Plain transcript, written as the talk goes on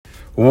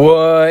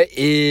What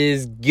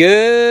is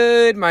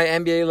good, my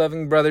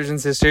NBA-loving brothers and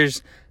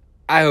sisters?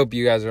 I hope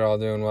you guys are all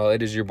doing well.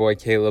 It is your boy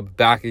Caleb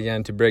back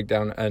again to break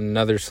down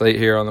another slate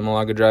here on the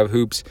Malaga Drive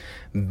Hoops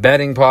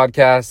betting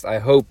podcast. I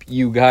hope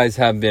you guys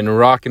have been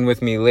rocking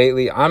with me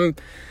lately. I'm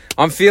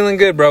feeling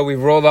good, bro.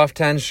 We've rolled off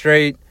 10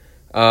 straight.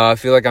 I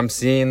feel like I'm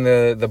seeing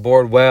the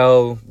board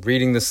well,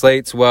 reading the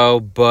slates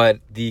well, but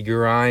the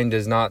grind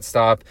does not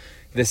stop.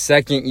 The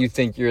second you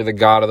think you're the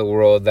god of the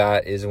world,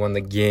 that is when the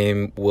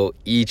game will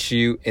eat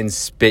you and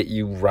spit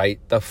you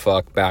right the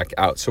fuck back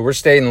out. So we're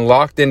staying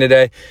locked in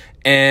today.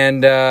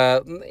 And,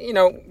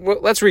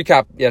 let's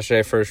recap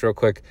yesterday first real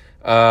quick.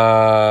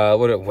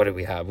 What did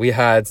we have? We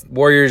had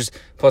Warriors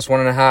plus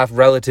 1.5,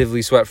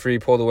 relatively sweat-free,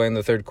 pulled away in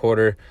the third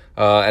quarter.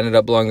 Ended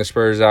up blowing the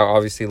Spurs out.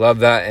 Obviously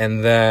love that.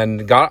 And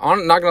then got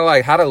on, not going to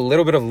lie, had a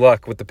little bit of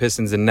luck with the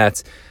Pistons and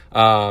Nets.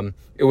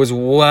 It was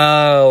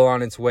well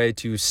on its way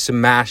to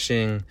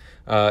smashing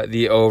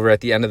the over at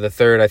the end of the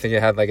third. I think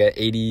it had like a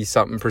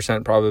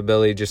 80-something%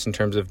 probability just in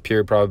terms of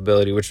pure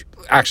probability, which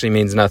actually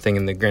means nothing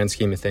in the grand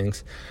scheme of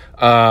things.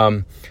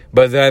 But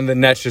then the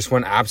Nets just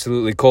went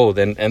absolutely cold,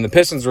 and the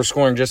Pistons were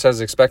scoring just as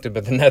expected,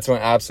 but the Nets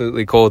went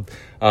absolutely cold.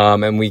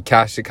 And we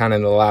cashed it kind of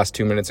in the last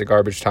 2 minutes of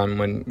garbage time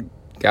when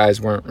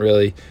guys weren't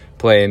really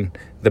playing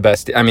the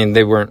best. I mean,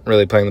 they weren't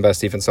really playing the best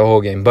defense the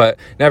whole game, but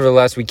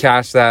nevertheless, we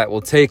cashed that.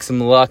 We'll take some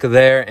luck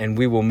there, and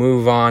we will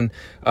move on.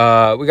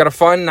 We got a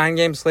fun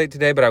 9-game slate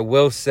today, but I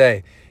will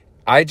say,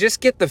 I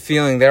just get the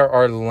feeling there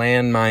are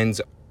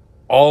landmines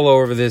all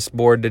over this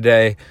board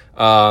today.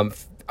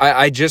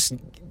 I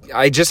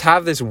just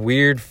have this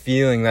weird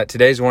feeling that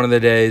today's one of the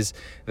days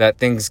that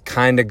things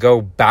kind of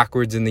go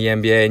backwards in the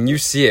NBA, and you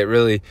see it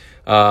really.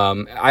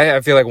 I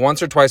feel like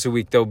once or twice a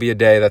week there'll be a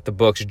day that the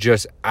books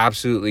just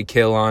absolutely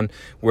kill on,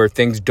 where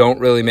things don't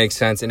really make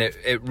sense, and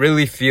it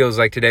really feels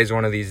like today's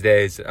one of these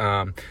days.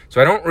 So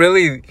I don't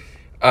really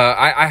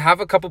I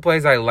have a couple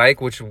plays I like,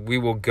 which we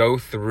will go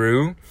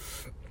through.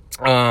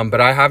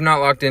 But I have not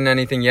locked in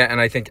anything yet, and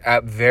I think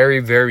at very,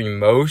 very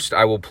most,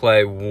 I will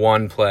play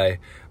one play,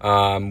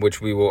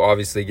 which we will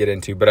obviously get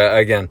into. But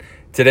again,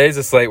 today's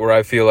a slate where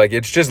I feel like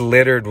it's just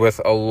littered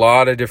with a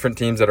lot of different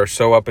teams that are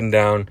so up and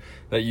down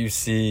that you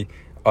see.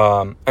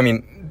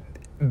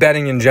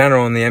 Betting in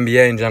general and the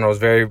NBA in general is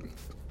very,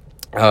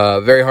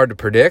 very hard to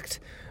predict.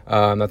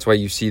 That's why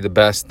you see the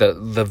best,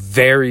 the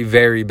very,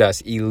 very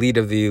best elite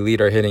of the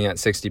elite are hitting at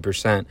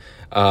 60%.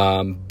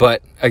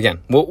 But again,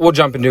 we'll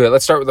jump into it.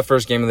 Let's start with the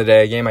first game of the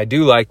day, a game I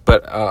do like,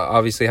 but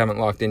obviously haven't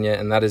locked in yet,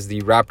 and that is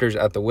the Raptors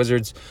at the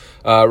Wizards.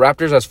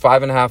 Raptors as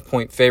 5.5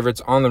 point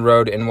favorites on the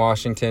road in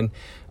Washington,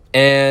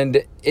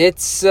 and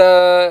it's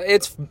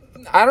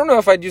I don't know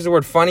if I'd use the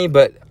word funny,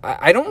 but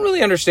I don't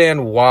really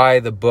understand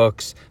why the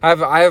books.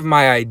 I have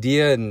my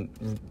idea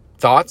and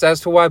thoughts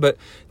as to why, but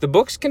the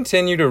books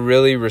continue to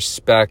really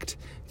respect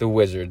the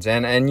Wizards.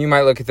 And you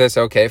might look at this,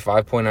 okay,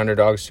 5-point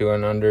underdogs to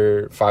an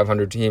under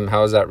 500 team.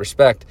 How is that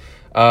respect?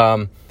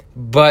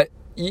 But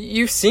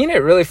you've seen it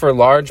really for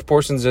large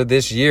portions of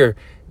this year.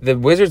 The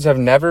Wizards have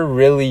never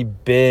really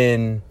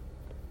been,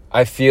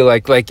 I feel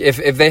like if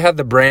they had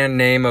the brand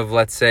name of,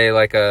 let's say,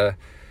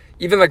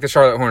 even like the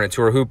Charlotte Hornets,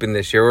 who are hooping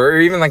this year, or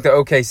even like the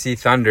OKC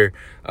Thunder,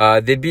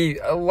 they'd be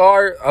a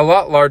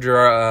lot larger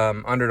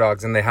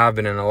underdogs than they have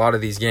been in a lot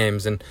of these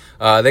games. And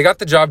they got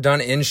the job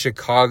done in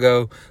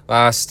Chicago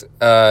last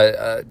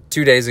 2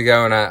 days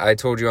ago, and I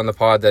told you on the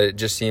pod that it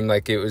just seemed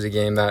like it was a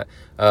game that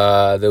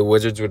the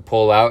Wizards would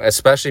pull out,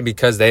 especially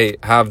because they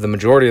have the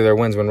majority of their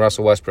wins when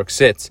Russell Westbrook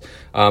sits.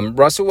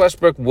 Russell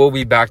Westbrook will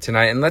be back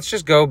tonight, and let's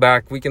just go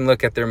back. We can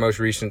look at their most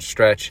recent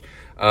stretch.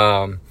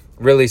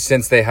 Really,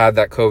 since they had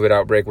that COVID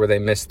outbreak where they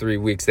missed 3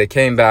 weeks, they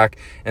came back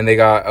and they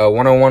got a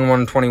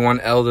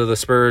 101-121 L to the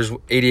Spurs,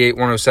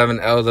 88-107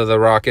 L to the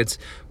Rockets,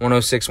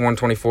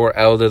 106-124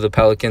 L to the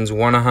Pelicans,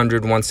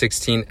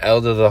 100-116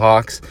 L to the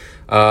Hawks.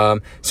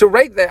 So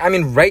right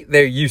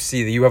there you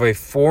see that you have a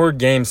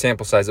 4-game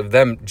sample size of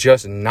them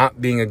just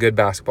not being a good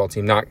basketball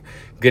team, not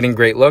getting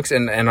great looks,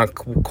 and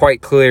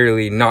quite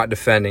clearly not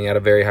defending at a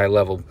very high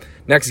level.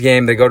 Next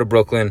game, they go to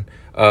Brooklyn.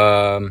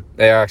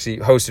 They actually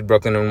hosted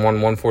Brooklyn and won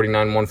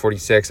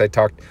 149-146. I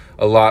talked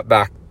a lot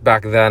back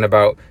then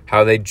about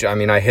how I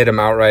hit them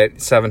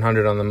outright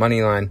 700 on the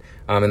money line.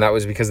 And that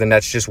was because the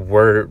Nets just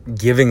were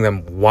giving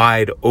them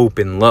wide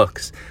open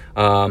looks.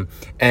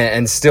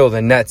 And still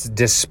the Nets,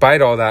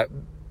 despite all that,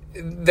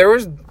 there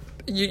was,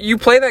 you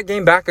play that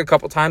game back a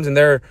couple times, and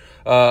there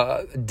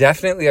are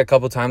definitely a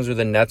couple times where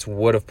the Nets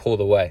would have pulled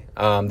away.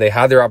 They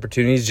had their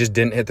opportunities, just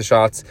didn't hit the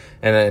shots,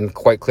 and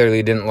quite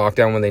clearly didn't lock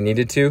down when they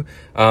needed to.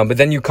 But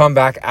then you come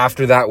back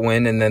after that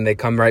win, and then they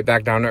come right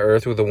back down to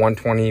earth with a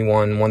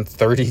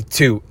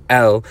 121-132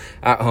 L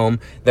at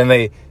home. Then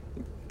they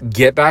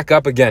get back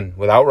up again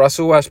without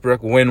Russell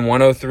Westbrook, win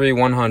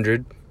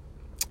 103-100,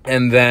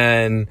 and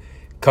then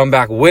come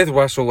back with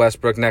Russell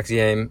Westbrook next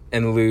game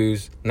and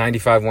lose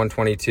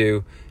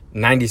 95-122,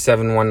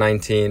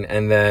 97-119,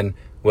 and then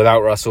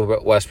without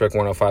Russell Westbrook,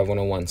 105,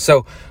 101.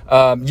 So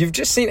you've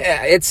just seen,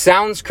 it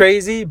sounds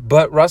crazy,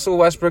 but Russell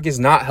Westbrook is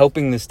not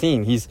helping this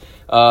team. He's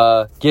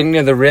getting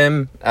to the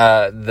rim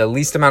the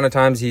least amount of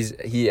times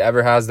he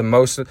ever has, the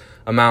most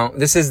amount.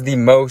 This is the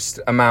most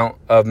amount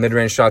of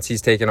mid-range shots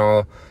he's taken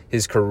all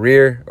his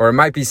career, or it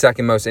might be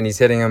second most, and he's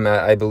hitting them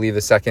at, I believe,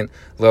 the second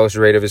lowest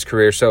rate of his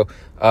career. So,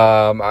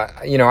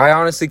 I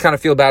honestly kind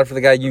of feel bad for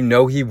the guy.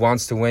 He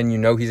wants to win.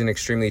 He's an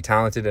extremely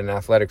talented and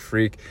athletic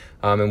freak,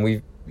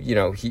 and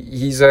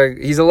he's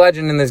a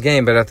legend in this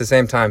game, but at the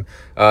same time,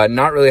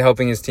 not really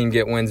helping his team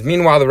get wins.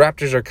 Meanwhile, the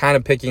Raptors are kind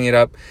of picking it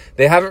up.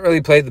 They haven't really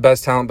played the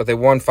best talent, but they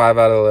won 5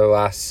 out of their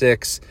last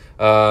 6.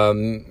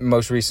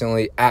 Most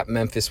recently at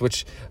Memphis,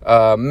 which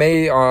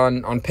may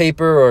on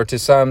paper or to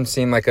some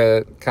seem like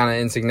a kind of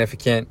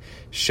insignificant,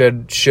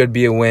 should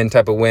be a win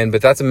type of win,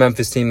 but that's a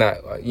Memphis team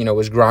that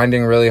was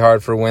grinding really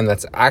hard for a win.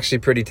 That's actually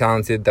pretty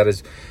talented. That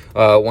has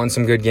won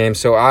some good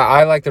games. So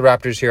I like the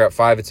Raptors here at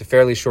 5. It's a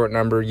fairly short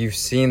number. You've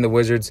seen the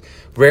Wizards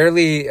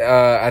rarely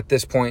at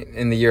this point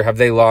in the year have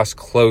they lost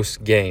close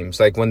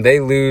games. Like when they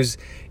lose,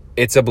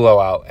 it's a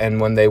blowout,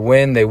 and when they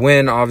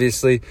win,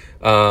 obviously.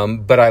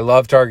 But I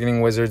love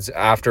targeting Wizards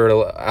after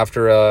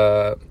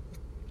a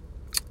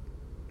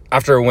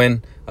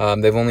win.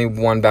 They've only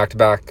won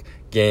back-to-back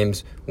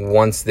games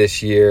once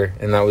this year,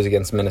 and that was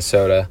against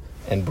Minnesota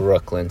and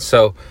Brooklyn.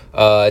 So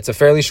it's a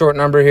fairly short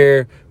number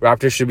here.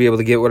 Raptors should be able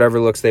to get whatever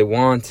looks they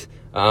want.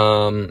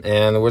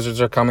 And the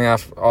Wizards are coming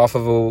off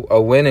of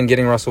a win and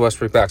getting Russell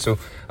Westbrook back. So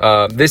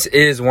this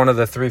is one of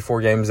the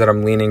 3-4 games that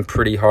I'm leaning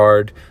pretty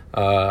hard.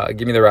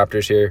 Give me the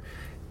Raptors here.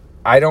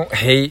 I don't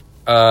hate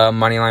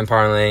moneyline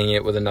parlaying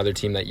it with another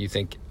team that you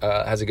think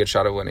has a good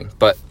shot at winning.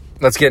 But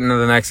let's get into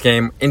the next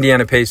game.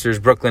 Indiana Pacers,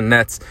 Brooklyn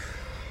Nets.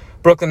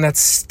 Brooklyn Nets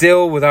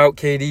still without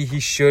KD. He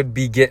should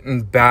be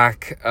getting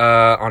back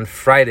on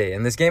Friday.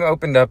 And this game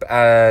opened up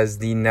as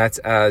the Nets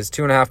as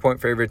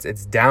 2.5-point favorites.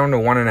 It's down to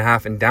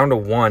 1.5 and down to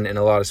 1 in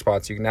a lot of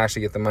spots. You can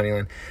actually get the money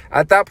line.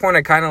 At that point,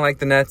 I kind of like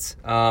the Nets.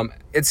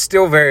 It's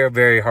still very,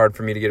 very hard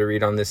for me to get a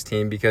read on this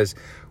team because,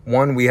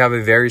 one, we have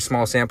a very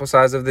small sample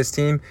size of this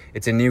team.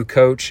 It's a new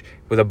coach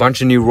with a bunch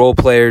of new role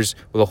players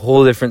with a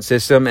whole different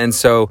system. And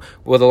so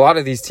with a lot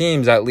of these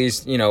teams, at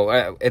least,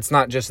 it's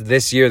not just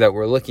this year that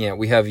we're looking at.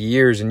 We have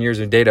years and years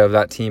of data of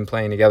that team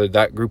playing together,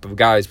 that group of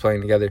guys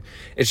playing together.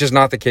 It's just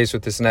not the case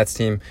with this Nets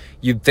team.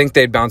 You'd think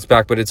they'd bounce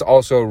back, but it's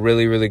also a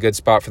really, really good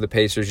spot for the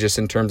Pacers just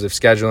in terms of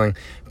scheduling.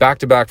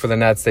 Back-to-back for the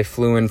Nets. They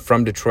flew in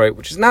from Detroit,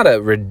 which is not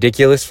a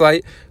ridiculous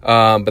flight,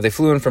 but they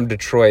flew in from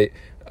Detroit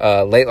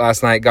late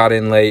last night, got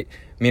in late.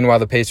 Meanwhile,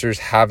 the Pacers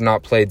have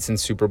not played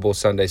since Super Bowl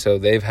Sunday, so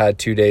they've had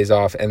 2 days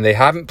off, and they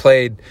haven't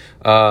played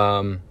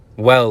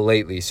well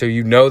lately. So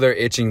they're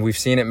itching. We've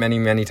seen it many,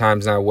 many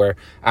times now where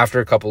after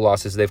a couple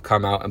losses, they've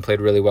come out and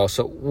played really well.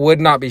 So would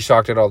not be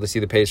shocked at all to see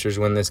the Pacers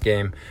win this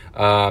game.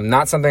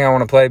 Not something I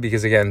want to play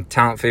because, again,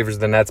 talent favors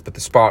the Nets, but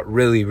the spot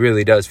really,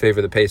 really does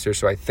favor the Pacers,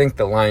 so I think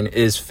the line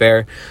is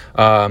fair.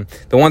 The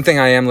one thing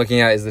I am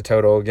looking at is the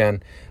total.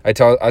 Again, I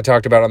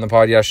talked about on the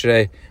pod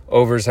yesterday,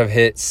 overs have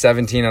hit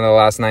 17 out of the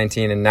last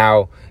 19 and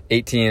now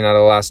 18 out of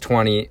the last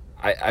 20.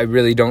 I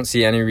really don't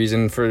see any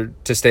reason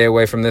to stay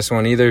away from this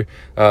one either.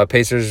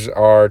 Pacers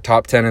are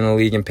top 10 in the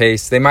league in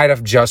pace. They might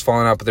have just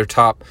fallen out, but they're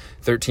top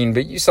 13.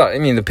 But you saw,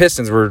 the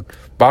Pistons were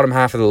bottom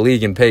half of the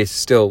league in pace,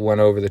 still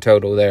went over the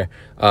total there.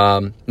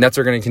 Nets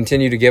are going to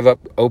continue to give up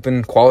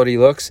open quality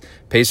looks.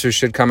 Pacers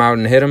should come out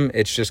and hit them.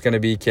 It's just going to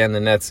be, can the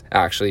Nets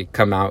actually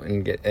come out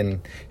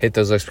and hit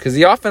those looks? Because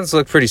the offense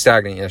looked pretty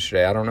stagnant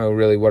yesterday. I don't know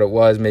really what it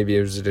was. Maybe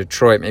it was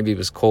Detroit. Maybe it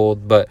was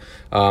cold. But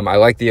I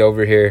like the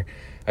over here.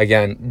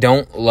 Again,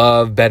 don't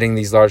love betting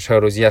these large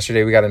totals.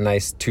 Yesterday, we got a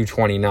nice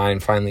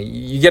 229 finally.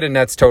 You get a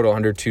Nets total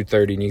under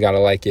 230, and you got to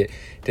like it.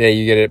 Today,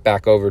 you get it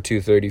back over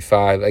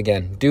 235.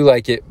 Again, do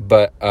like it,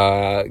 but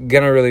going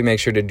to really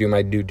make sure to do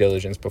my due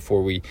diligence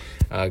before we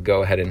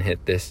go ahead and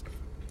hit this.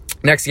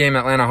 Next game,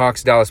 Atlanta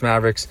Hawks, Dallas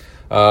Mavericks.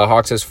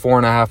 Hawks as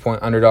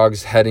 4.5-point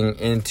underdogs heading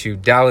into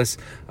Dallas.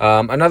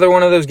 Another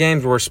one of those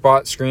games where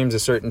spot screams a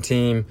certain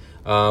team,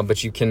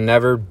 but you can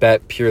never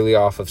bet purely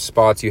off of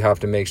spots. You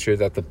have to make sure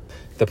that the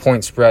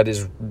point spread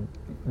is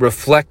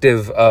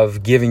reflective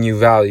of giving you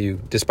value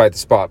despite the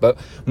spot. But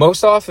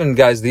most often,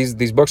 guys,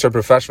 these books are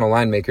professional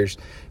line makers.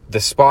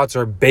 The spots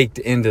are baked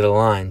into the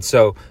line.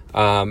 So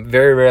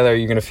very rarely are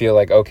you going to feel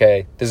like,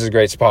 okay, this is a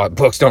great spot.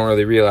 Books don't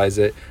really realize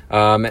it.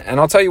 And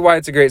I'll tell you why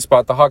it's a great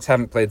spot. The Hawks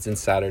haven't played since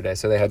Saturday.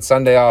 So they had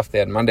Sunday off, they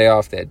had Monday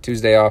off, they had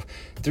Tuesday off.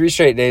 3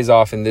 straight days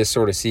off in this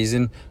sort of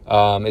season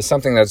is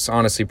something that's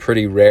honestly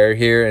pretty rare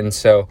here. And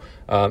so,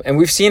 and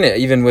we've seen it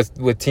even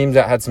with teams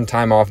that had some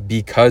time off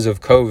because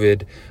of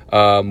COVID.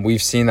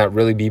 We've seen that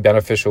really be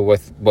beneficial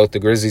with both the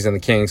Grizzlies and the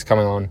Kings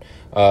coming on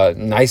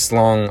nice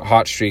long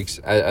hot streaks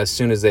as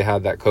soon as they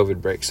had that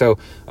COVID break. So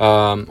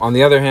on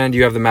the other hand,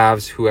 you have the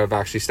Mavs, who have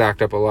actually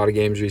stacked up a lot of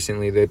games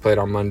recently. They played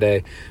on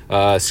Monday,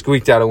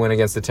 squeaked out a win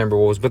against the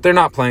Timberwolves, but they're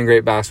not playing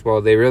great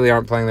basketball. They really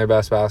aren't playing their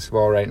best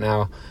basketball right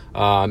now.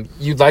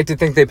 You'd like to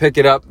think they pick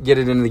it up, get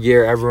it into the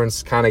gear.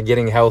 Everyone's kind of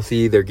getting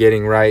healthy. They're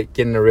getting right,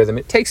 getting a rhythm.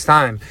 It takes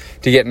time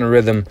to get in a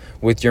rhythm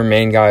with your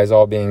main guys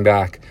all being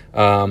back.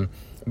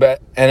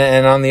 But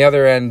on the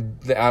other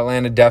end,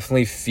 Atlanta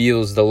definitely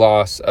feels the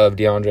loss of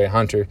DeAndre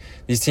Hunter.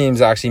 These teams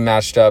actually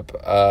matched up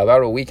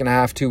about a week and a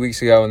half, 2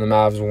 weeks ago, and the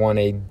Mavs won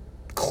a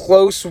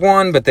close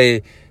one, but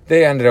they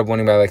ended up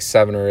winning by like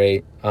 7 or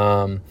 8.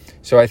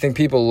 So I think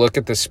people look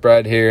at the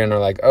spread here and are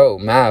like, oh,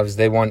 Mavs,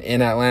 they won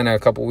in Atlanta a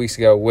couple weeks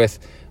ago with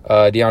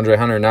DeAndre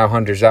Hunter. Now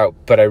Hunter's out.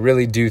 But I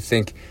really do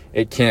think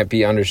it can't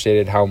be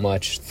understated how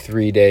much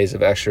 3 days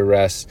of extra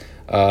rest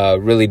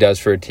really does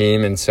for a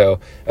team. And so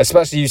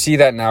especially you see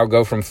that now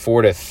go from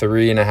 4 to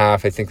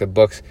 3.5. I think the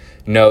books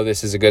know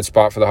this is a good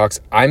spot for the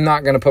Hawks. I'm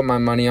not going to put my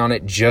money on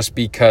it just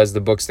because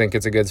the books think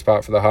it's a good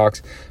spot for the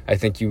Hawks. I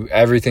think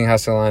everything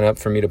has to line up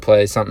for me to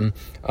play something.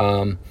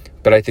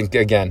 But I think,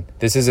 again,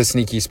 this is a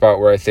sneaky spot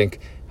where I think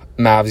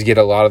Mavs get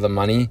a lot of the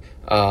money.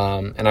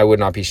 And I would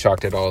not be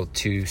shocked at all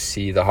to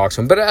see the Hawks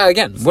win. But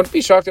again, wouldn't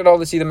be shocked at all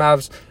to see the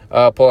Mavs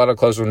pull out a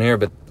close one here.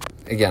 But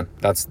again,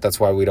 that's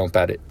why we don't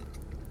bet it.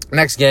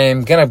 Next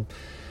game, gonna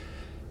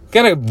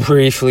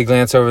briefly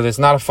glance over this.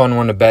 Not a fun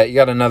one to bet. You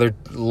got another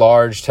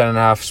large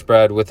 10.5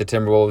 spread with the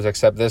Timberwolves,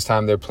 except this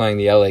time they're playing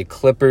the LA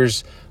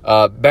Clippers.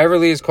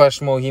 Beverly is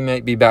questionable. He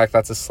might be back.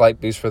 That's a slight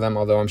boost for them,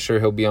 although I'm sure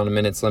he'll be on a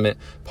minutes limit.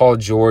 Paul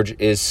George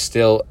is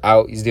still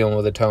out. He's dealing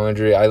with a toe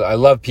injury. I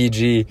love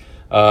PG.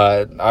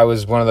 I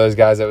was one of those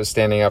guys that was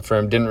standing up for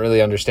him. Didn't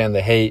really understand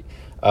the hate.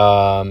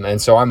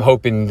 And so I'm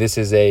hoping this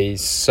is a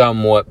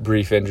somewhat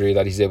brief injury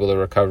that he's able to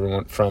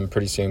recover from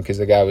pretty soon, because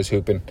the guy was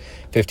hooping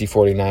 50,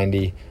 40,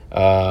 90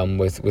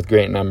 with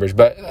great numbers.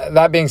 But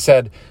that being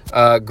said,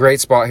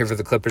 great spot here for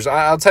the Clippers.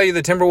 I'll tell you,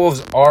 the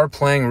Timberwolves are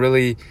playing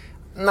really,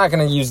 I'm not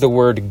going to use the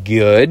word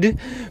good,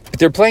 but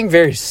they're playing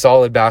very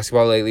solid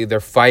basketball lately. They're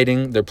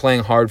fighting. They're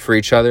playing hard for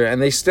each other. And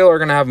they still are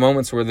going to have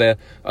moments where the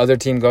other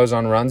team goes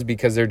on runs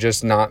because they're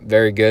just not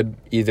very good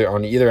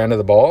on either end of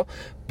the ball.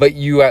 But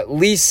you at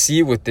least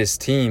see with this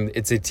team,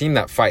 it's a team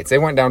that fights. They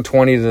went down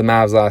 20 to the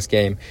Mavs last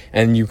game,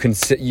 and you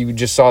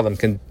just saw them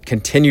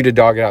continue to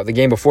dog it out. The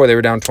game before, they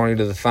were down 20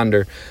 to the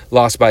Thunder,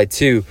 lost by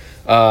 2.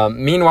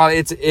 Meanwhile,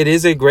 it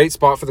is a great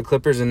spot for the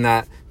Clippers in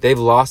that they've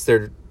lost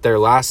their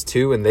last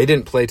 2, and they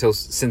didn't play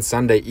since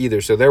Sunday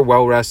either. So they're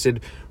well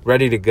rested,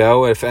 ready to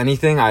go. If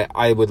anything,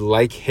 I would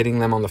like hitting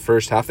them on the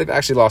first half. They've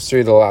actually lost 3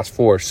 of the last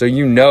 4. So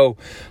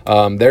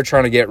they're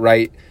trying to get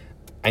right.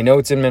 I know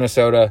it's in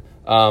Minnesota,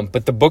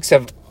 but the books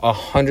have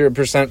 100%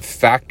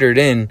 factored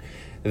in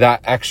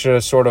that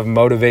extra sort of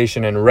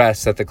motivation and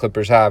rest that the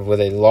Clippers have with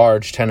a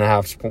large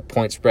 10.5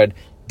 point spread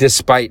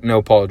despite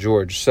no Paul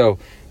George. So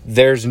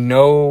there's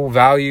no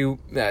value.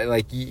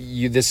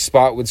 This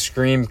spot would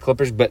scream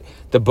Clippers, but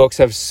the books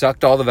have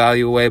sucked all the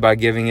value away by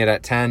giving it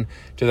at 10,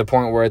 to the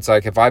point where it's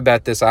like, if I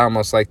bet this, I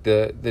almost like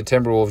the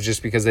Timberwolves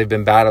just because they've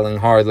been battling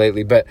hard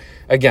lately. But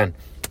again,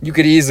 you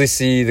could easily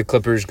see the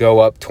Clippers go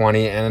up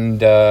 20,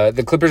 and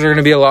the Clippers are going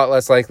to be a lot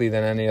less likely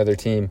than any other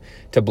team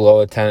to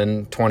blow a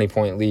 10,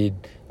 20-point lead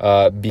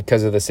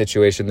because of the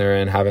situation they're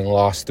in, having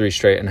lost 3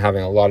 straight and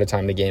having a lot of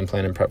time to game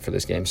plan and prep for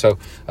this game. So,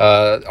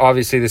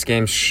 obviously, this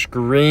game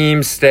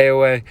screams stay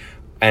away,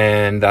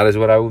 and that is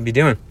what I will be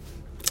doing.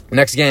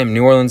 Next game,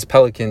 New Orleans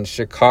Pelicans,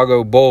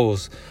 Chicago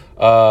Bulls.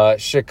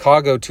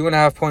 Chicago,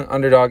 2.5-point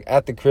underdog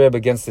at the crib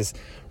against this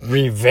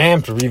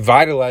revamped,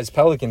 revitalized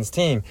Pelicans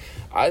team.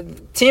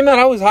 Team that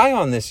I was high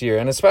on this year,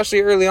 and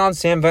especially early on,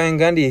 Sam Van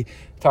Gundy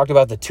talked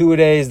about the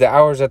 2-a-days, the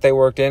hours that they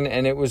worked in,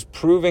 and it was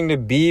proving to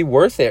be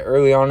worth it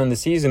early on in the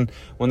season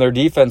when their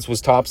defense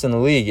was tops in the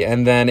league,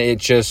 and then it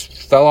just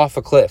fell off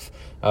a cliff.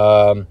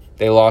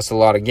 They lost a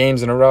lot of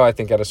games in a row. I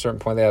think at a certain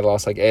point they had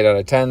lost like 8 out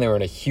of 10. They were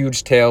in a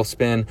huge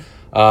tailspin,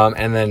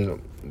 and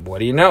then what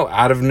do you know?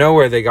 Out of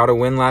nowhere, they got a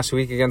win last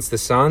week against the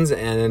Suns,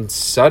 and then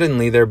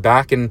suddenly they're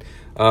back and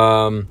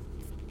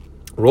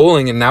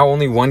rolling, and now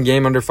only 1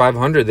 game under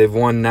 500. They've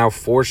won now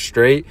 4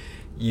 straight.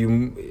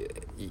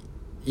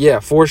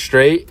 4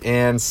 straight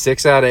and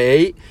 6 out of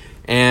 8.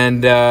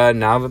 And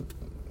now,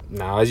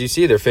 as you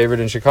see, they're favored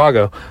in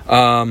Chicago.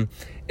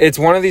 It's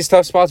one of these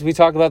tough spots. We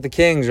talk about the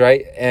Kings,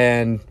 right?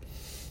 And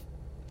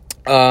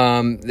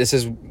this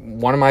is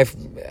one of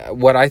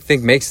what I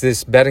think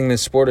makes betting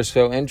this sport is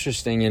so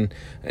interesting, and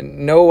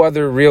no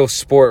other real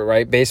sport,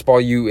 right? Baseball,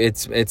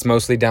 it's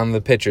mostly down to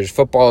the pitchers.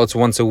 Football, it's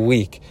once a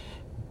week.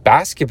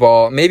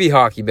 Basketball, maybe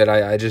hockey, but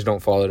I just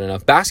don't follow it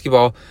enough.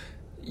 Basketball,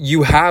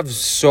 you have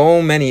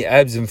so many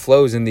ebbs and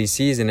flows in the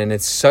season, and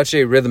it's such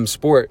a rhythm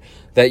sport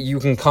that you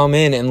can come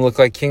in and look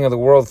like king of the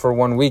world for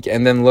 1 week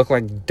and then look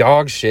like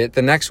dog shit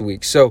the next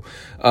week. So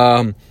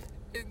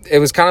it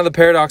was kind of the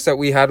paradox that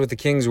we had with the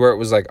Kings, where it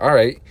was like, all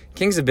right,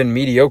 Kings have been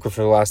mediocre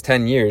for the last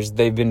 10 years.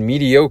 They've been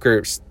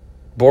mediocre,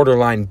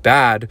 borderline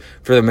bad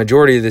for the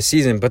majority of the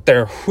season, but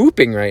they're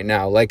hooping right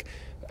now. Like,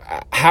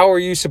 how are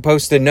you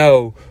supposed to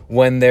know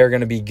when they're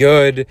going to be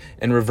good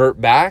and revert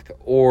back,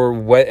 or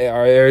what?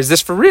 Or is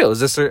this for real?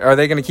 Are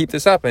they going to keep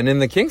this up? And in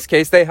the Kings'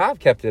 case, they have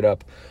kept it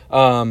up.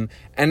 And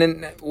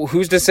then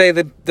who's to say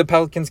that the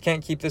Pelicans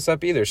can't keep this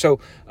up either? So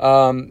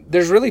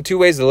there's really two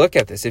ways to look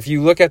at this. If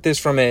you look at this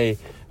from a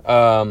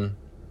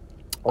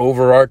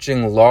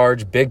overarching,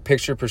 large, big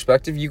picture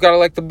perspective, you got to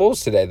like the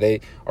Bulls today.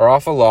 They are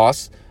off a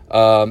loss.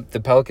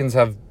 The Pelicans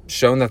have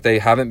shown that they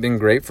haven't been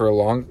great for a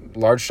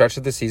large stretch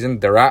of the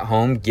season. They're at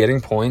home getting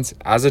points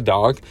as a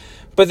dog.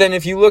 But then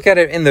if you look at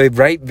it in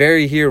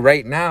the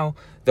right now,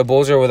 the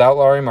Bulls are without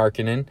Lauri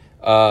Markkanen.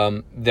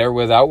 They're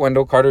without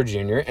Wendell Carter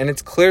Jr., and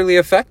it's clearly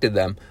affected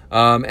them.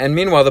 And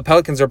meanwhile, the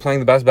Pelicans are playing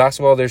the best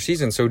basketball of their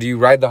season. So do you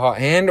ride the hot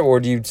hand, or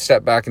do you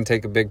step back and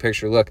take a big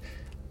picture look?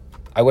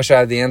 I wish I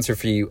had the answer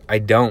for you. I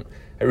don't.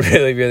 I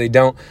really, really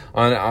don't.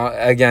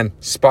 Again,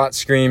 spot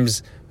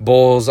screams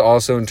Bulls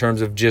also in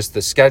terms of just the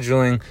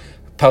scheduling.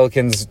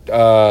 Pelicans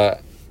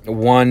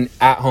won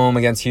at home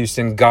against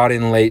Houston, got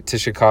in late to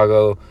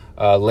Chicago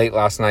late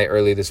last night,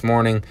 early this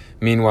morning.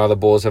 Meanwhile, the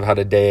Bulls have had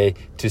a day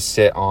to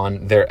sit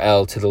on their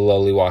L to the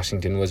lowly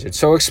Washington Wizards.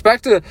 So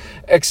expect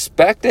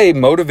a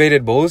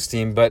motivated Bulls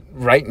team, but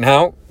right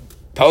now,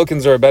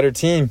 Pelicans are a better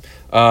team.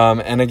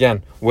 And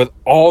again, with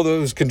all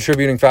those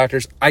contributing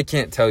factors, I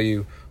can't tell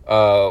you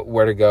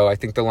where to go. I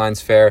think the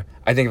line's fair.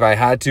 I think if I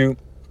had to,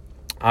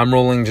 I'm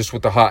rolling just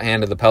with the hot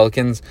hand of the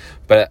Pelicans.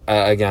 But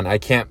again, I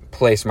can't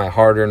place my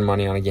hard-earned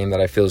money on a game that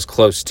I feel is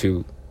close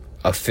to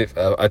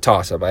a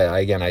toss-up.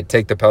 I'd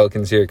take the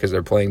Pelicans here because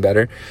they're playing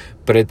better.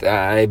 But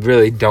I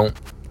really don't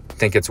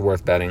think it's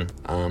worth betting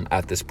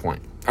at this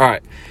point. All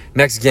right,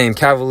 next game,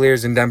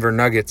 Cavaliers and Denver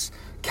Nuggets.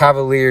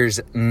 Cavaliers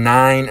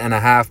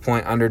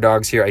 9.5-point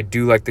underdogs here. I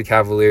do like the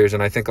Cavaliers,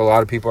 and I think a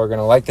lot of people are going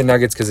to like the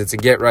Nuggets because it's a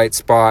get-right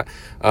spot.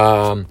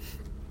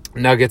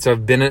 Nuggets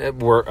have we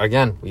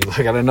look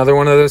at another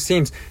one of those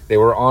teams. They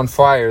were on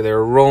fire. They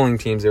were rolling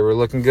teams. They were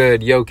looking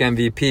good. Yoke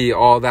MVP,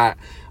 all that.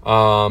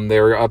 They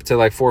were up to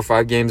like 4 or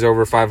 5 games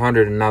over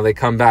 500, and now they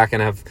come back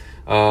and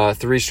have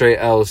 3 straight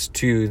L's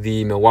to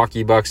the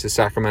Milwaukee Bucks, the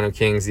Sacramento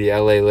Kings, the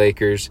LA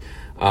Lakers,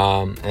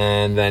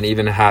 and then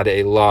even had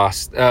a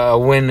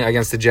win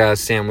against the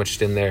Jazz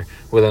sandwiched in there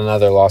with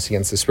another loss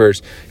against the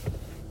Spurs.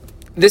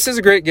 This is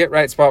a great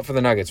get-right spot for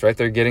the Nuggets, right?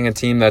 They're getting a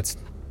team that's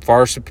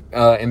far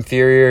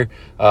inferior.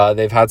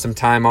 They've had some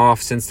time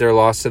off since their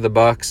loss to the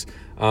Bucks,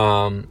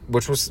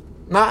 which was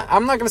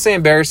I'm not going to say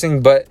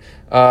embarrassing, but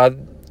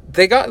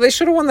they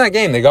should have won that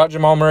game. They got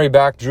Jamal Murray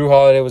back. Drew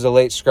Holiday was a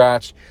late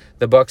scratch.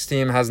 The Bucks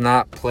team has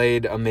not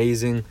played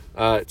amazing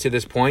to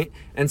this point,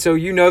 and so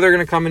they're going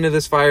to come into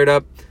this fired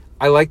up.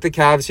 I like the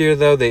Cavs here,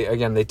 though.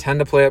 They tend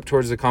to play up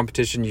towards the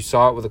competition. You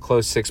saw it with a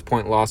close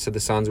 6-point loss to the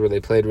Suns where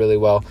they played really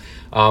well.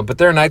 But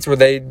there are nights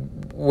where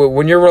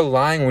when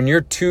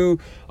your two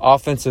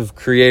offensive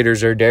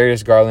creators are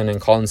Darius Garland and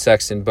Colin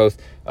Sexton, both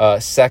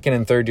second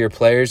and third-year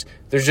players,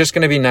 there's just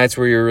going to be nights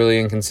where you're really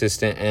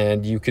inconsistent,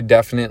 and you could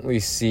definitely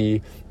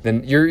see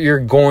you're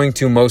going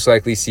to most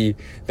likely see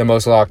the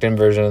most locked-in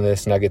version of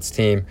this Nuggets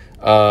team.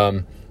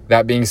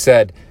 That being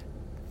said,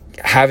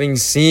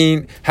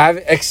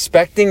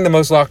 expecting the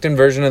most locked-in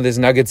version of this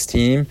Nuggets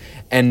team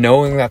and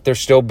knowing that they're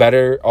still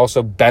better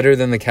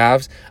than the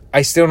Cavs,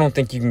 I still don't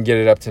think you can get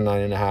it up to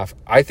 9.5.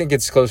 I think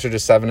it's closer to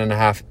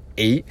 7.5,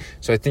 8.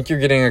 So I think you're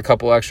getting a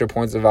couple extra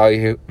points of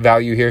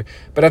value here.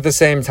 But at the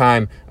same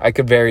time, I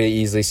could very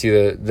easily see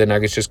the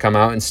Nuggets just come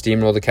out and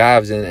steamroll the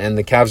Cavs. And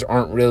the Cavs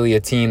aren't really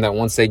a team that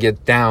once they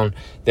get down,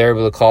 they're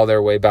able to claw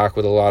their way back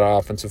with a lot of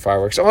offensive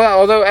fireworks.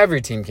 Although every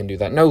team can do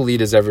that. No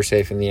lead is ever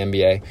safe in the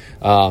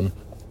NBA.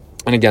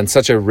 And again,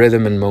 such a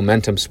rhythm and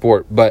momentum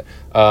sport. But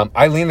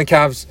I lean the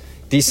Cavs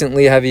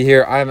decently heavy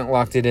here. I haven't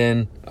locked it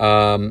in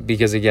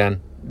because,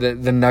 again,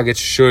 the Nuggets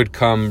should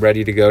come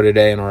ready to go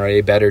today and are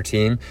a better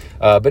team.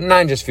 But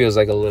 9 just feels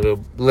like a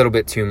little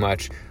bit too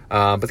much.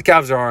 But the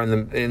Cavs are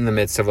in the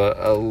midst of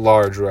a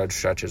large red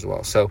stretch as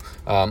well. So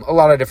a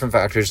lot of different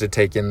factors to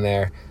take in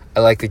there.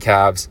 I like the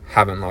Cavs.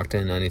 Haven't locked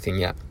in anything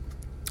yet.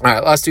 All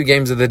right, last 2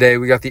 games of the day.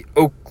 We got the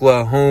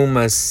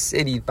Oklahoma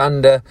City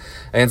Thunder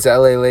against the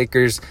LA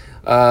Lakers.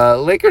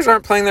 Lakers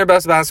aren't playing their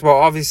best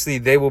basketball. Obviously,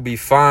 they will be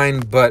fine,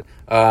 but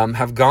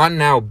have gone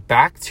now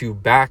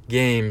back-to-back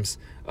games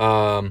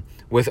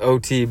with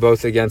OT,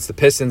 both against the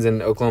Pistons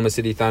and Oklahoma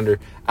City Thunder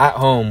at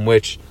home,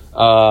 which,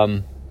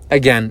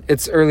 again,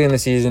 it's early in the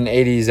season.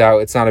 AD's out.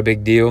 It's not a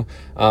big deal.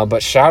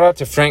 But shout out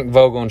to Frank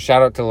Vogel and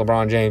shout out to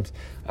LeBron James.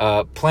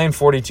 Playing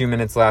 42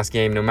 minutes last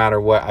game, no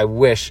matter what. I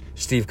wish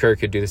Steve Kerr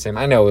could do the same.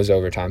 I know it was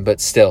overtime, but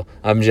still,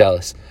 I'm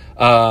jealous.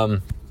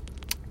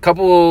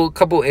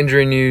 Couple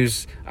injury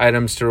news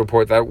items to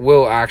report that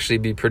will actually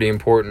be pretty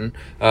important.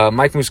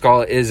 Mike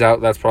Muscala is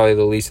out. That's probably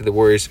the least of the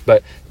worries.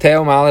 But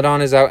Theo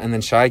Maledon is out, and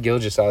then Shai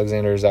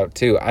Gilgeous-Alexander is out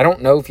too. I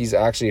don't know if he's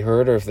actually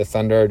hurt or if the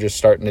Thunder are just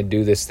starting to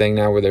do this thing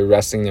now where they're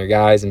resting their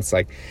guys, and it's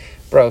like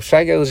bro,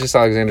 Shai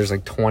Gilgeous-Alexander's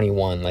like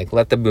 21. Like,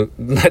 let the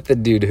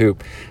dude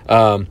hoop.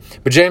 But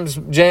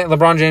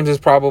LeBron James is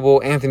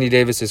probable. Anthony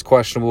Davis is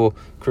questionable.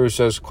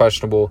 Caruso's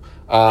questionable.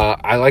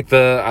 I like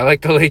the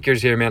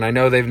Lakers here, man. I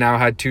know they've now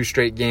had 2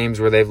 straight games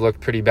where they've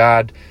looked pretty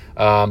bad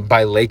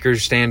by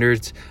Lakers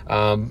standards.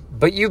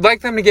 But you'd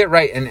like them to get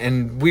right.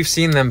 And we've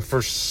seen them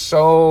for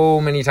so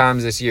many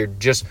times this year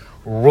just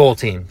roll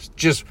teams.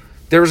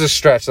 There was a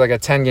stretch, like a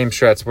 10-game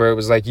stretch, where it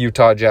was like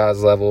Utah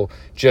Jazz level.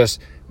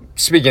 Just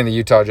speaking of the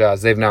Utah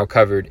Jazz, they've now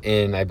covered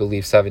in, I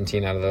believe,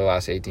 17 out of their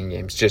last 18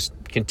 games. Just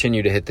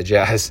continue to hit the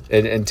Jazz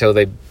until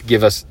they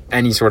give us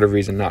any sort of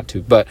reason not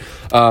to. But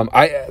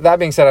that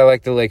being said, I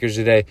like the Lakers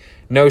today.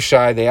 No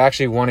Shai. They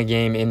actually won a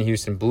game in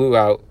Houston, blew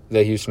out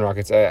the Houston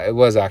Rockets. It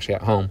was actually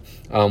at home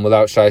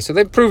without Shai. So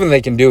they've proven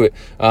they can do it.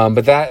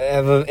 But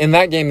in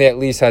that game, they at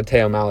least had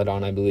Teo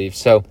Maledon, I believe.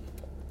 So,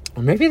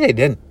 or maybe they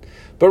didn't.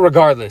 But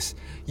regardless,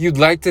 you'd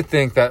like to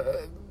think that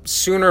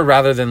sooner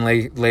rather than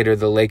later,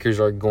 the Lakers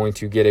are going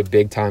to get a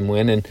big-time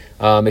win. And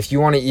if you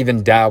want to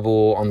even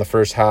dabble on the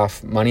first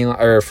half money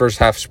or first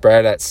half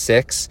spread at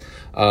 6,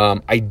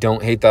 I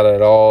don't hate that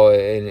at all.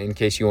 In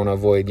case you want to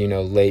avoid,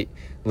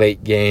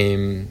 late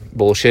game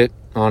bullshit,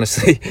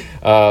 honestly.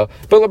 But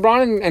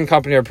LeBron and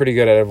company are pretty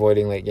good at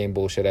avoiding late game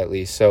bullshit, at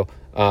least. So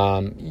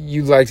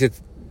you'd like to.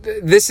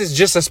 This is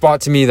just a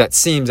spot to me that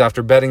seems,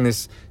 after betting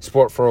this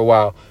sport for a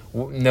while,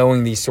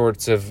 knowing these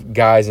sorts of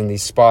guys in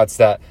these spots,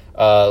 that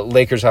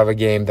Lakers have a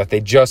game that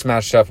they just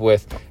matched up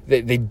with.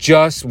 They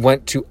just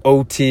went to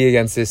OT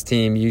against this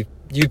team. You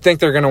think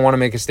they're going to want to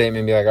make a statement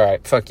and be like, all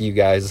right, fuck you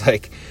guys.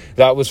 Like,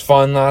 that was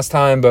fun last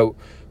time, but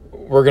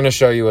we're going to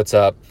show you what's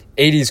up.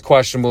 80 is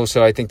questionable,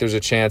 so I think there's a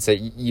chance that,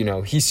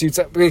 he suits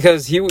up,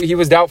 because he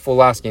was doubtful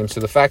last game.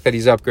 So the fact that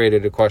he's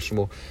upgraded to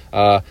questionable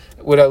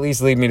would at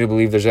least lead me to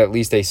believe there's at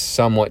least a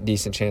somewhat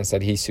decent chance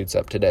that he suits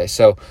up today.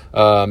 So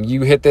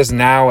you hit this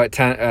now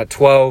at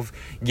 12,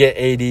 get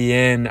 80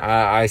 in.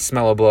 I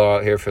smell a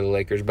blowout here for the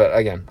Lakers. But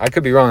again, I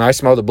could be wrong. I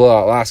smelled a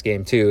blowout last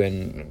game too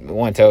and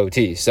went to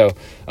OT. So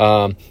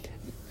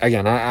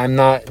again, I'm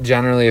not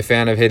generally a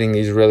fan of hitting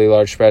these really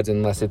large spreads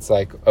unless it's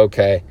like,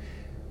 okay,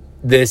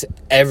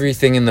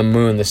 everything in the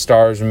moon, the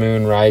stars,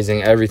 moon,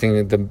 rising,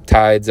 everything, the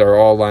tides are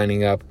all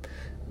lining up.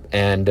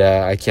 And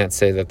I can't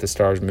say that the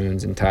stars,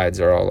 moons, and tides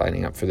are all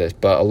lining up for this,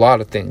 but a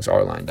lot of things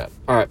are lined up.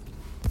 All right.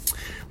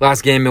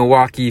 Last game,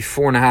 Milwaukee,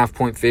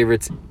 4.5-point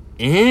favorites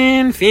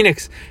in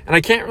Phoenix. And I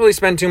can't really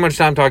spend too much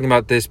time talking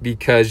about this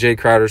because Jay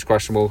Crowder's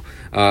questionable,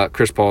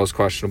 Chris Paul is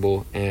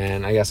questionable,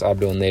 and I guess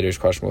Abdul Nader's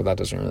questionable. That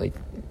doesn't really...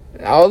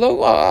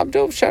 Although,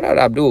 Abdul, shout out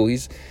Abdul.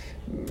 He's...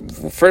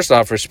 First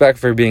off, respect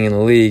for being in the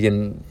league,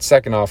 and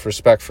second off,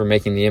 respect for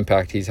making the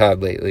impact he's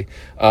had lately.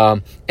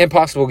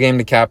 Impossible game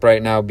to cap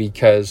right now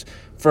because,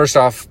 first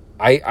off,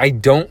 I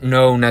don't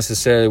know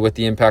necessarily what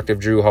the impact of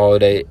Jrue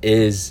Holiday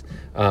is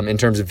in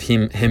terms of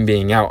him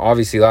being out.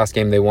 Obviously, last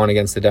game they won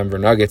against the Denver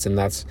Nuggets, and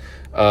that's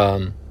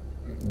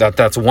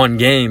one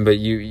game, but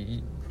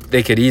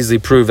they could easily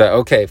prove that,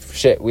 okay,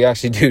 shit, we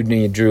actually do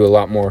need Jrue a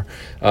lot more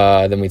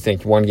than we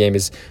think. One game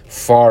is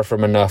far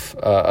from enough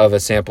of a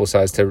sample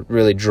size to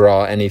really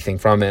draw anything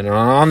from it. And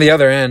on the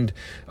other end,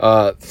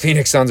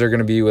 Phoenix Suns are going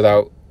to be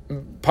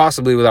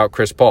possibly without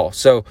Chris Paul.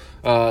 So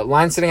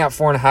line sitting at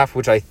 4.5,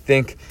 which I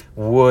think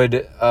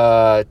would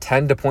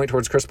tend to point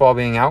towards Chris Paul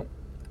being out.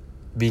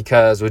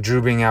 Because with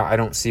Jrue being out, I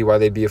don't see why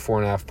they'd be a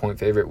 4.5-point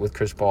favorite with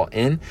Chris Paul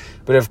in.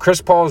 But if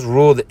Chris Paul is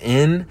ruled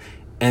in,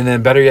 and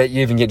then better yet,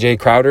 you even get Jay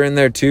Crowder in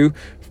there too,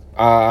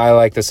 I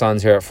like the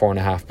Suns here at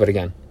 4.5. But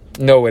again,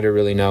 no way to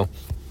really know.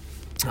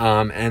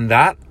 And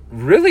that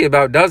really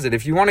about does it.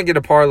 If you want to get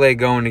a parlay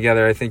going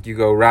together, I think you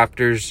go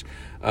Raptors.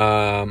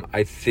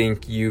 I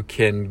think you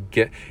can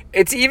get...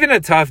 It's even a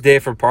tough day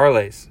for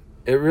parlays.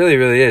 It really,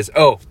 really is.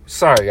 Oh,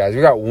 sorry, guys.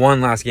 We got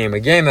one last game. A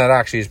game that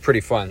actually is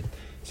pretty fun.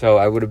 So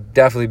I would have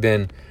definitely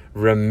been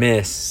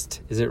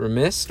remiss. Is it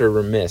remiss or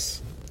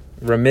remiss?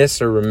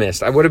 Remiss or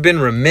remiss? I would have been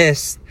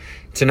remiss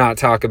to not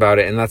talk about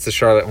it, and that's the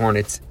Charlotte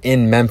Hornets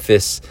in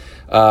Memphis.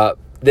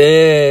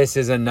 This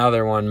is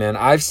another one, man.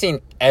 I've seen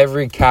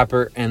every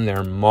capper and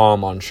their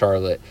mom on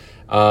Charlotte.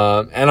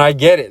 And I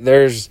get it.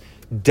 There's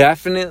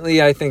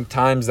definitely, I think,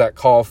 times that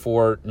call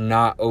for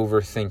not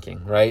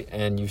overthinking, right?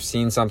 And you've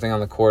seen something on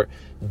the court,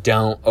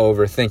 don't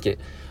overthink it.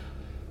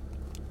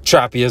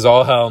 Trappy as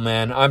all hell,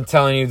 man. I'm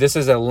telling you, this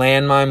is a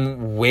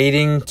landmine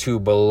waiting to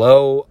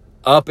blow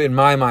up in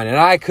my mind. And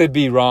I could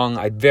be wrong.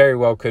 I very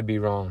well could be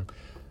wrong.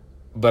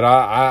 But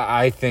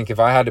I think if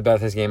I had to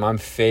bet this game, I'm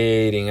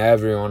fading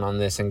everyone on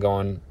this and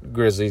going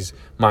Grizzlies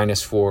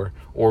 -4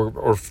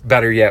 or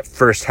better yet,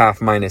 first half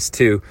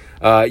 -2.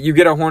 You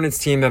get a Hornets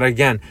team that,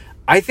 again,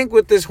 I think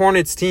with this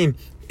Hornets team,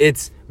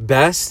 it's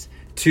best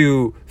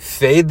to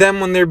fade them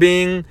when they're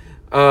being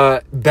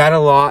bet a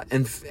lot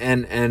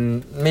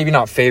and maybe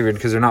not favored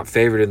because they're not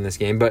favored in this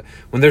game. But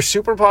when they're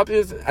super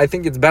popular, I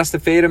think it's best to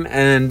fade them.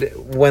 And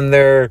when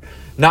they're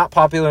not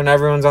popular and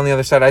everyone's on the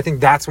other side, I think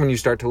that's when you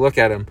start to look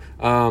at them.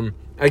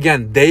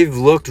 Again, they've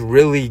looked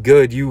really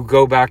good. You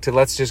go back to,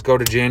 let's just go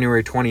to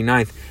January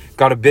 29th.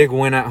 got a big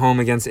win at home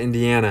against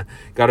Indiana,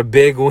 got a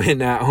big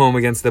win at home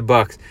against the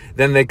Bucks.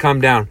 Then they come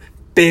down.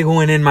 Big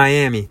win in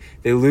Miami.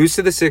 They lose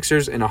to the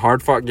Sixers in a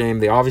hard-fought game.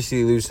 They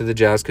obviously lose to the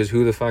Jazz because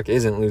who the fuck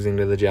isn't losing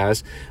to the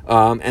Jazz?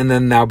 And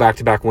then now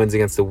back-to-back wins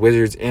against the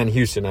Wizards and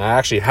Houston. I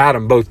actually had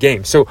them both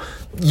games. So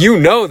you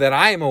know that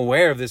I am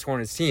aware of this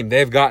Hornets team.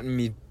 They've gotten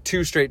me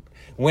 2 straight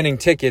winning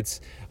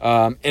tickets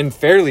in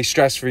fairly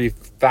stress-free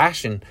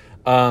fashion.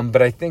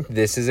 But I think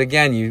this is,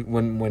 again,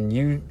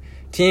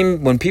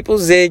 when people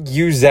zig,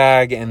 you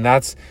zag, and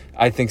that's,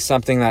 I think,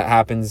 something that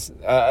happens,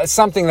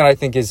 something that I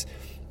think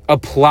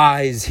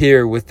applies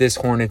here with this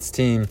Hornets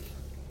team.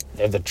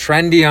 They're the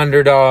trendy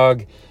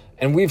underdog,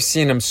 and we've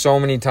seen them so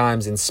many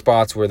times in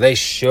spots where they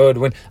should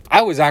win.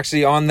 I was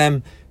actually on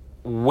them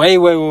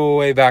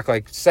way back,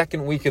 like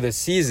second week of the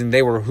season.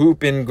 They were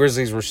hooping,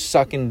 Grizzlies were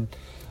sucking,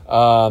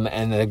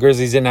 and the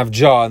Grizzlies didn't have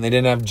Jaw, and they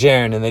didn't have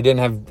Jaren, and they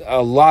didn't have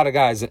a lot of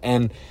guys,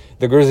 and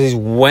the Grizzlies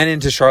went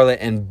into Charlotte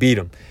and beat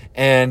them.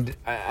 And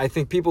I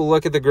think people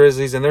look at the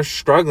Grizzlies and they're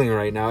struggling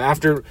right now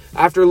after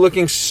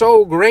looking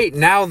so great.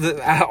 Now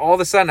all of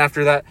a sudden,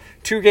 after that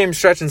 2-game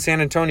stretch in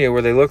San Antonio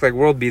where they look like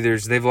world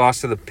beaters, they've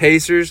lost to the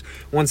Pacers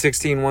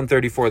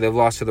 116-134. They've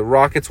lost to the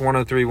Rockets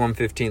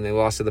 103-115. They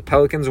lost to the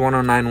Pelicans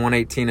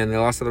 109-118, and they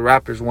lost to the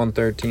Raptors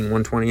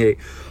 113-128.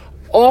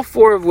 All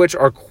 4 of which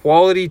are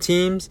quality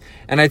teams.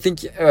 And I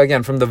think,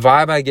 again, from the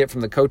vibe I get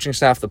from the coaching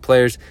staff, the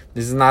players,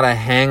 this is not a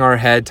hang our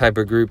head type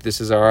of group.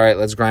 This is, all right,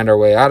 let's grind our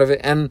way out of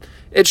it. And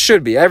it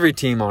should be. Every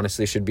team,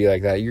 honestly, should be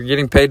like that. You're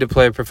getting paid to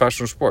play a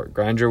professional sport.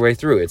 Grind your way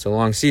through it. It's a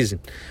long season.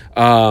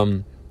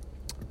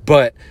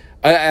 But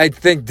I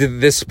think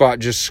this spot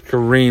just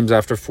screams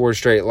after 4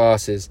 straight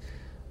losses.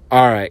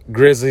 All right,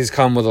 Grizzlies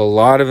come with a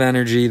lot of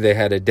energy. They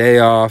had a day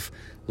off.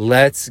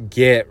 Let's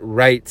get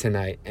right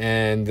tonight.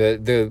 And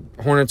the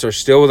Hornets are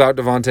still without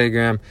Devontae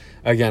Graham.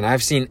 Again,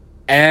 I've seen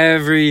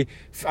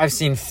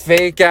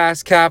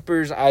fake-ass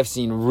cappers. I've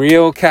seen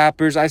real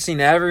cappers. I've seen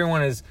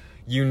everyone is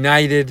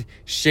united,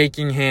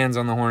 shaking hands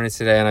on the Hornets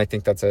today, and I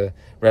think that's a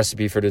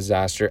recipe for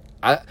disaster.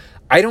 I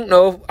don't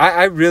know.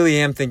 I really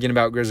am thinking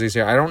about Grizzlies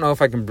here. I don't know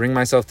if I can bring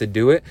myself to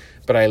do it,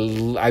 but I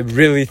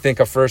really think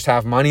a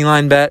first-half money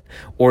line bet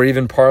or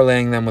even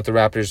parlaying them with the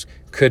Raptors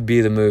could be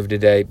the move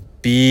today.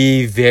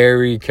 Be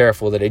very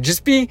careful today.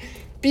 Just be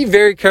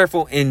very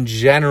careful in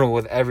general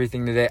with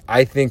everything today.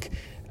 I think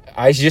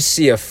I just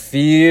see a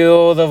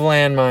field of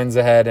landmines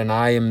ahead, and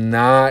I am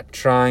not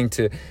trying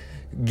to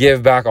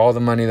give back all the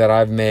money that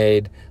I've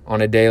made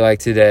on a day like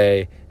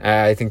today.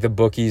 I think the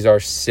bookies are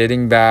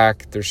sitting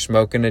back. They're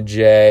smoking a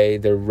J.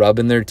 They're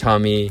rubbing their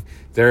tummy.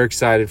 They're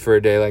excited for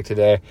a day like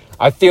today.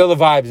 I feel the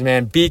vibes,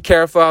 man. Be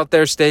careful out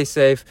there. Stay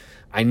safe.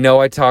 I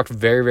know I talked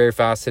very, very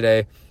fast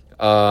today.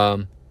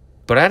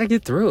 But I had to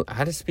get through it. I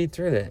had to speed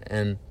through it.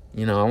 And,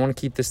 I want to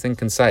keep this thing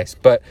concise.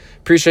 But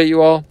appreciate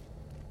you all.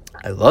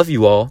 I love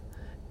you all.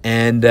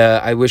 And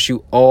I wish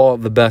you all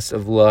the best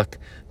of luck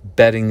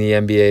betting the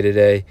NBA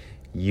today.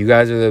 You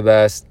guys are the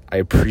best. I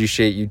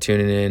appreciate you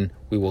tuning in.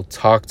 We will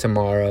talk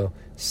tomorrow.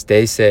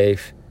 Stay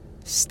safe.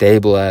 Stay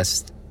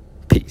blessed.